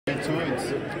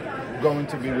It's going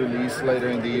to be released later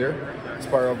in the year. It's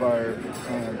part of our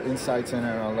insights and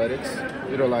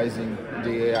analytics, utilizing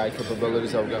the AI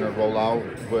capabilities that we're going to roll out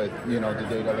with the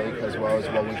data lake, as well as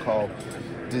what we call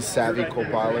the Savvy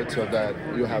Copilot, so that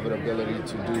you have an ability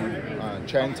to do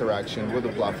chat interaction with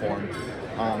the platform.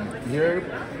 Here,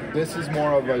 this is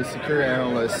more of a security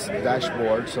analyst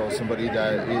dashboard, so somebody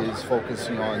that is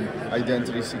focusing on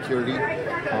identity security,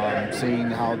 seeing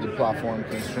how the platform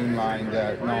can streamline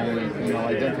that, not only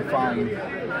identifying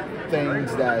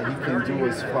things that he can do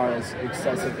as far as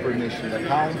excessive permission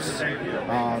accounts,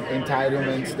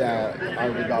 entitlements that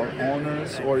are without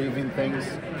owners, or even things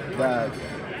that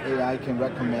AI can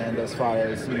recommend as far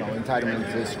as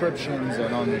entitlement descriptions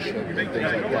and ownership and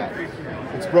things like that.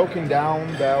 It's broken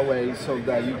down that way so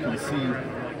that you can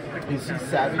see. You see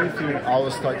Savvy, if you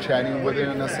always start chatting with it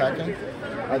in a second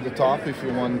at the top if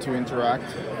you want to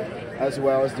interact, as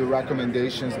well as the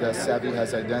recommendations that Savvy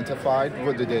has identified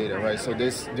with the data, right? So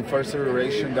the first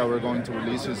iteration that we're going to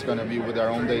release is going to be with our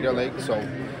own data lake, so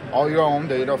all your own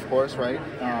data, of course, right?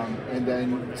 And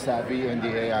then Savvy and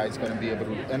the AI is going to be able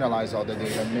to analyze all the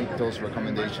data and make those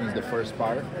recommendations, the first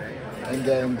part. And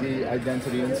then the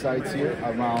identity insights here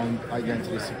around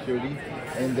identity security.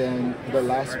 And then the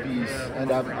last piece,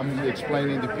 and I'm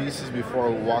explaining the pieces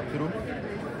before we walk through,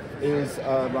 is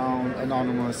around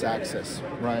anonymous access,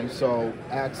 right? So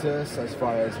access as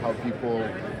far as how people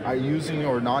are using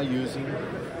or not using,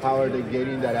 how are they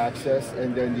getting that access,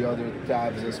 and then the other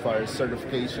tabs as far as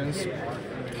certifications,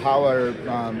 how are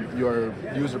your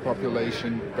user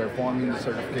population performing the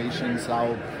certifications,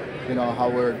 how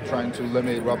we're trying to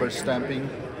limit rubber stamping,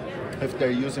 if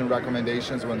they're using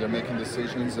recommendations when they're making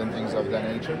decisions and things of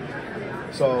that nature.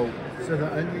 So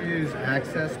the unused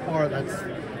access part,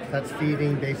 that's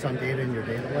feeding based on data in your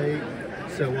data lake.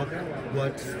 So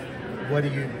what do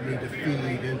you need to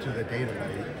feed into the data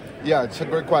lake? Yeah, it's a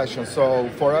great question. So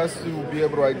for us to be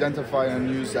able to identify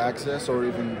unused access or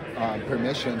even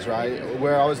permissions, right,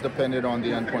 we're always dependent on the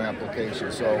endpoint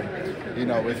application. So,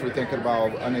 if we're thinking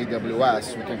about an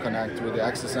AWS, we can connect with the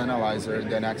Access Analyzer,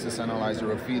 and then Access Analyzer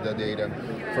will feed the data.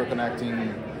 For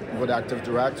connecting with Active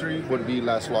Directory would be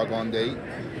last logon date,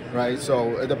 right?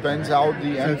 So it depends how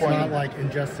the endpoint... So it's not like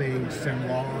ingesting SIM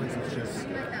logs, it's just...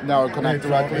 No, connect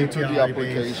directly to the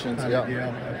applications. Yeah.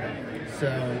 Okay.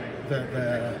 So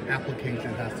the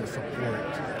application has to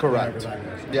support. Correct.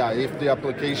 Yeah, if the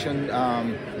application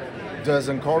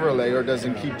doesn't correlate or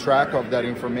doesn't keep track of that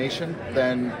information,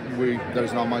 then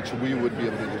there's not much we would be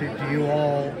able to do. Do you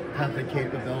all have the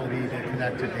capability to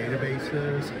connect to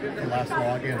databases for last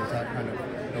login? Is that kind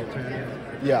of built in?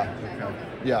 Yeah. Okay.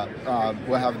 Yeah,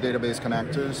 we'll have database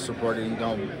connectors supporting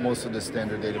most of the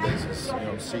standard databases,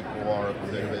 SQL, Oracle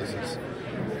databases.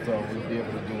 So we'll be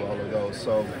able to do all of those.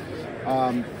 So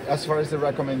as far as the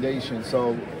recommendations,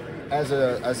 so as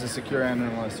a secure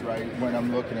analyst, right, when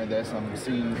I'm looking at this, I'm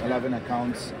seeing 11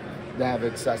 accounts that have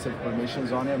excessive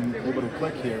permissions on it. I'm able to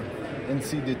click here and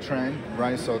see the trend,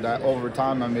 right? So that over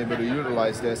time, I'm able to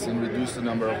utilize this and reduce the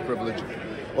number of privilege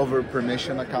over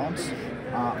permission accounts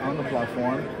on the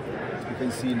platform. You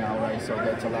can see now, right? So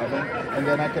that's 11. And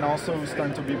then I can also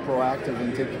start to be proactive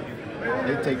and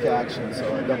take action.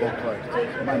 So I double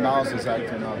click. My mouse is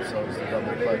acting up, so it's a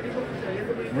double click.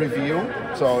 Review.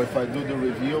 So if I do the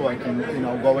review, I can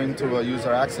go into a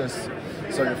user access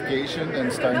certification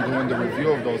and start doing the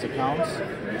review of those accounts.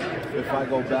 If I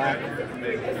go back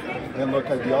and look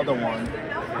at the other one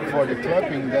for the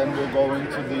clipping, then we'll go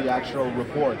into the actual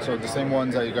report. So the same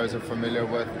ones that you guys are familiar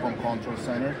with from Control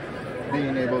Center,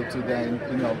 being able to then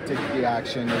take the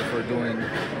action if we're doing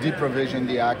deprovision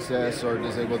the access or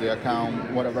disable the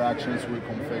account, whatever actions we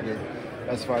configure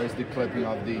as far as the clipping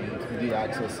of the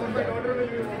access in there.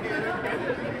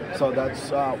 So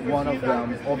that's one of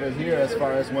them. Over here, as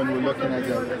far as when we're looking at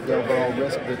the overall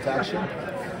risk detection,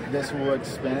 this will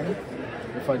expand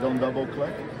if I don't double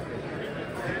click.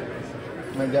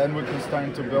 And then we can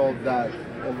start to build that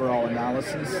overall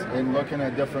analysis and looking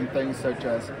at different things such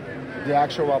as the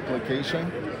actual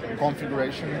application,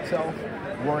 configuration itself,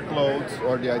 workloads,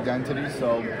 or the identity.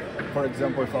 So, for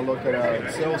example, if I look at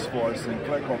Salesforce and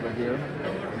click over here,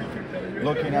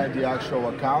 looking at the actual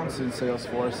accounts in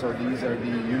Salesforce, so these are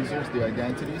the users, the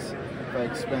identities. If I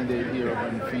expand it here over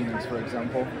in Phoenix, for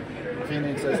example,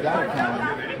 Phoenix as that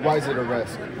account, why is it a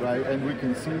risk, right? And we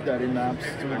can see that it maps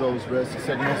to those risk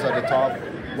signals at the top,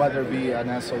 whether it be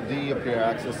an SOD, a peer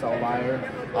access outlier,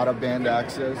 out-of-band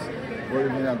access, or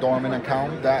even a dormant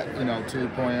account. That, to the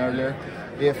point earlier,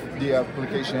 if the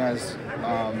application has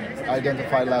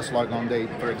identified last logon date,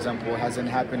 for example, hasn't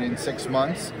happened in 6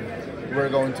 months, we're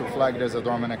going to flag it as a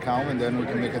dormant account, and then we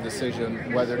can make a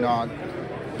decision whether or not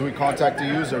do we contact the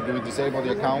user? Do we disable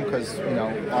the account? Because, you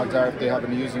know, odds are if they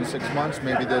haven't used it in 6 months,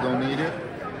 maybe they don't need it.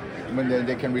 And then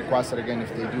they can request it again if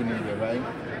they do need it, right?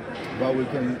 But we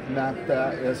can map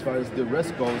that as far as the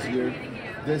risk goes here.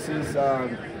 This is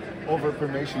over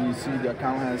permission. You see the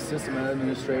account has system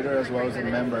administrator as well as a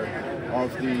member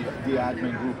of the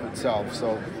admin group itself.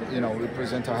 So, you know, we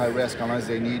present a high risk unless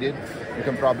they need it. You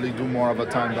can probably do more of a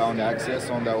time-bound access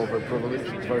on the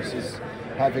overprivileged versus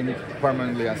having it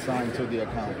permanently assigned to the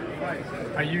account.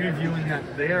 Are you reviewing that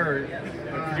there, or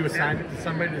could you assign it to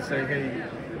somebody to say, hey,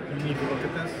 you need to look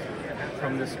at this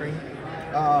from this screen?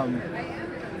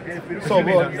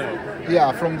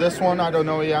 Yeah, from this one, I don't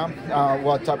know,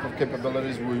 what type of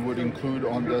capabilities we would include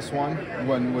on this one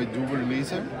when we do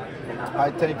release it.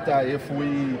 I think that if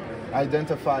we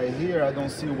identify here, I don't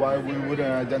see why we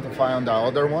wouldn't identify on the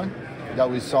other one that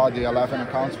we saw, the 11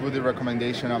 accounts with the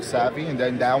recommendation of Savvy, and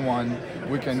then that one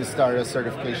we can start a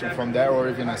certification from there or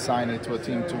even assign it to a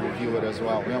team to review it as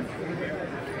well. Yeah.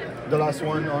 The last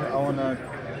one I want to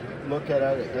look at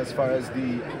it as far as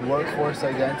the workforce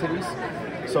identities.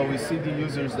 So we see the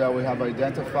users that we have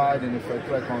identified, and if I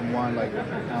click on one like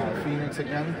Phoenix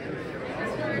again,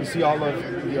 we see all of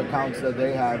the accounts that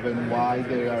they have and why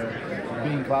they are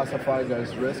being classified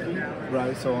as risky,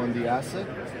 right? So on the asset,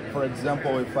 for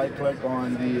example, if I click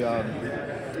on the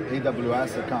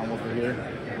AWS account over here,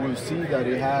 we'll see that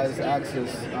it has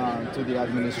access to the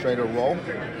administrator role,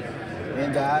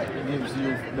 and that gives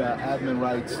you the admin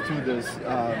rights to this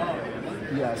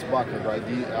ES bucket, right?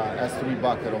 The S3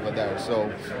 bucket over there. So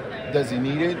does he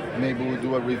need it? Maybe we'll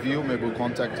do a review, maybe we'll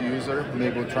contact the user,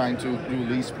 maybe we're trying to do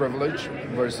least privilege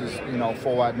versus, you know,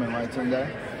 full admin rights in there.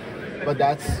 But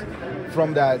that's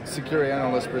from that security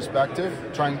analyst perspective,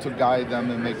 trying to guide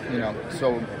them and make, you know,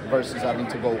 so versus having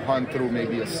to go hunt through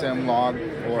maybe a SIM log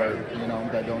or, you know,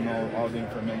 that don't know all the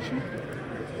information.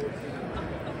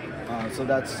 So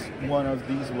that's one of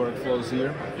these workflows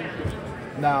here.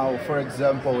 Now, for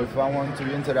example, if I want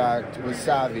to interact with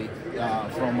Savvy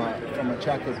from a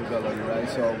chat capability, right?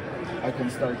 So I can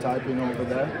start typing over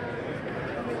there,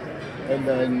 and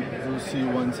then you'll see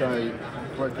once I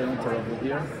click enter over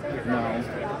here. Now,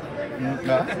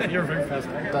 You're very fast.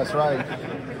 that's right,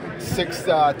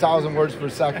 6,000 words per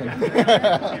second.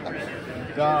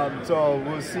 So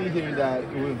we'll see here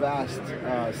that we've asked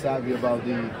Savvy about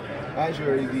the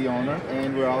Azure AD owner,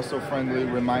 and we're also friendly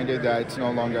reminded that it's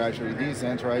no longer Azure AD, it's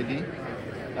Enter ID.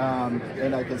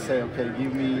 And I can say, okay,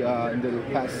 give me in the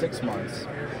past 6 months.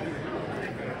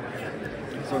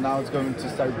 So now it's going to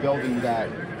start building that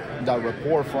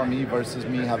report for me versus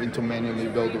me having to manually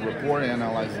build the report and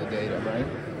analyze the data, right?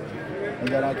 And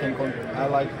then I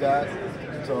like that,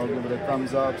 so I'll give it a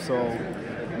thumbs up so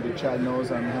the chat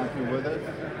knows I'm happy with it.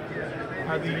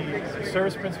 Are the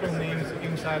service principal names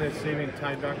inside of Saviynt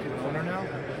tied back to the owner now?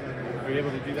 Are you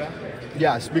able to do that?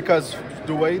 Yes, because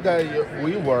the way that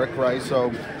we work, right,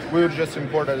 so we would just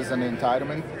import it as an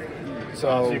entitlement.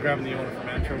 So you're grabbing the owner from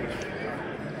Entra, which...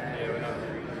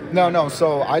 No,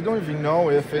 so I don't even know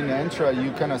if in Entra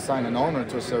you can assign an owner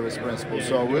to a service principal,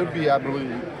 so we'll be able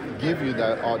to give you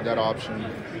that option.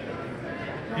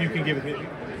 You can give it,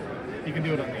 you can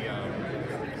do it on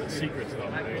the secrets though.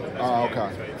 Oh, okay.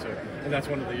 Right? So, and that's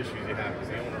one of the issues you have, is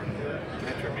the owner of the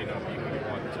Entra may not be who you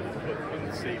want to put in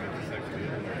the Saviynt section.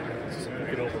 So we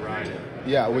could override it.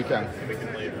 Yeah, we can. And we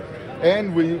can label.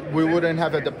 And we wouldn't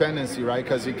have a dependency, right?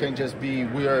 Because it can just be,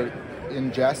 we are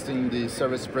ingesting the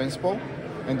service principal,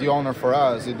 and the owner for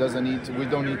us, we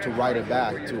don't need to write it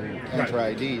back to Enter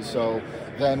ID. So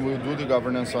then we'll do the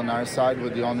governance on our side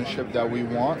with the ownership that we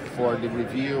want for the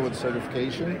review and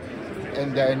certification.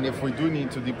 And then if we do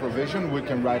need to deprovision, we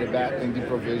can write it back and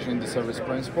deprovision the service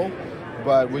principal.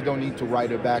 But we don't need to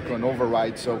write it back on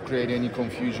override, so create any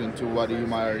confusion to what you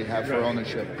might already have for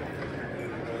ownership.